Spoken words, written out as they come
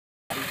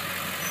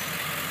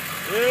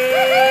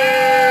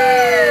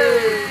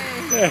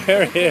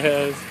There he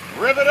is.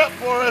 Rev it up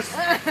for us.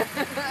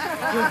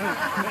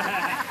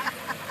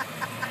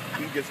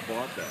 He just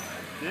bought that.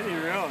 Did he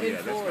really?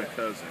 Yeah, that's my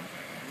cousin.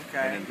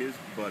 Okay. And his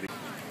buddy.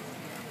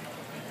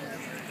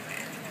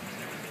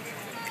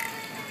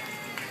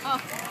 Oh,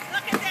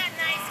 look at that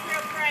nice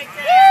group right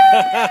there.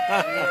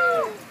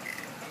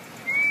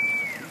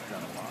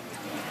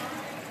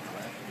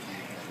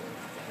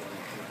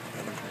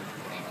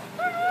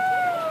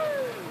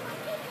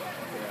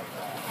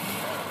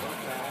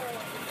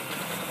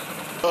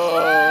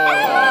 Oh,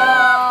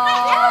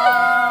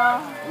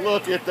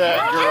 look at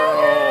that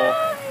girl.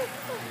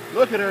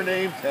 Look at her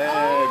name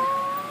tag.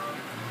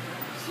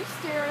 She's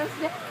staring us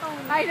down.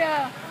 I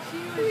know. She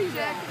was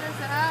checking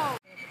us out.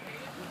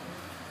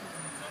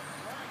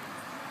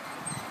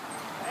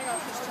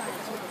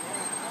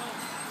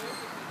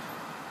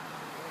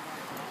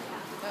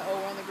 Uh-oh,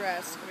 we're on the grass.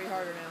 It's going to be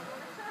harder now.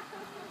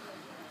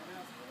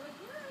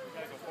 We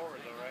gotta go forward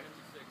though, right?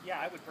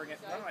 Yeah, I would bring it.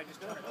 Why don't I just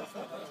turn it this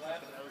way?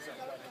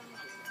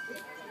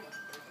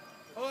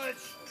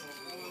 Push!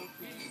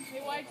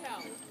 Hey, Whitetail,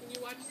 can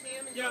you watch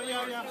Sam? Yeah, I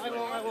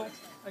will.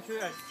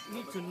 Actually, I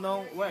need to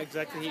know where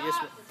exactly he is.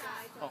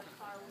 Oh.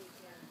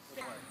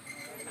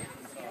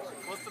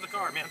 Close to the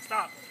car, man.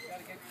 Stop.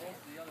 Gotta get close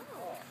to the other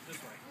car. This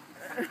way.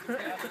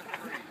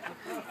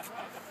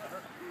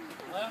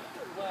 Left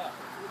or left?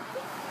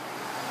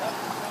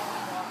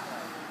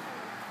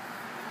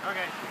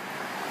 Okay.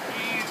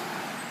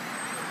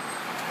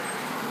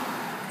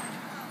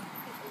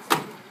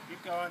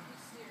 Keep going.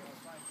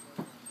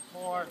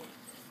 More.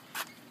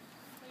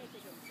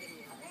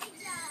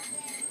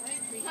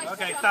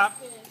 Okay, stop.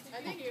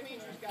 I think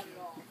Peter's got it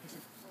all.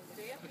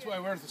 That's why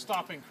where's the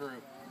stopping crew?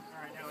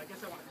 Alright, now I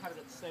guess I want to cut it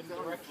at the same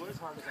direction as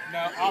hard as I No,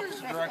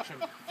 opposite direction.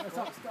 That's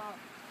not stop.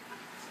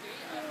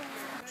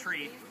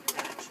 Tree.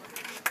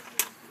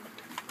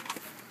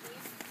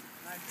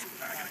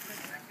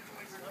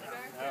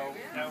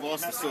 No,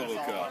 Lost the solo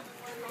cup.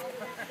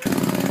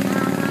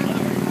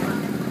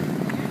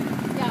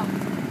 Go.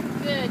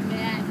 Good,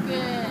 man.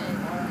 Good.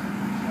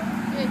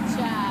 Good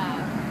job.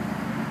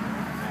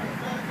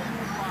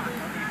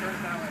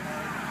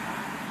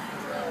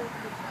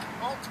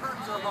 All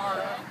turns are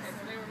hard.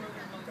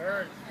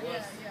 Turn.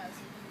 Yes.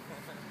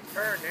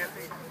 Turn,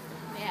 Nancy.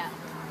 Yeah.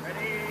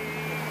 Ready?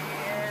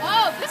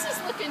 Oh, this is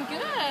looking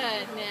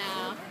good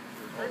now.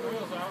 Turn the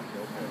wheels out.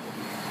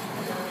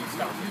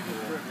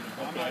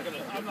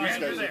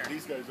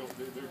 These guys don't,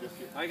 they're just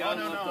getting... Oh,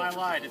 no, I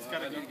lied. It's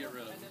got to get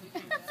rid of it.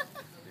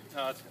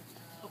 No, it's good.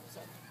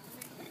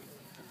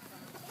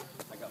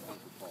 I got one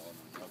for Paul.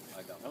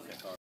 I got one.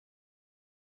 Okay.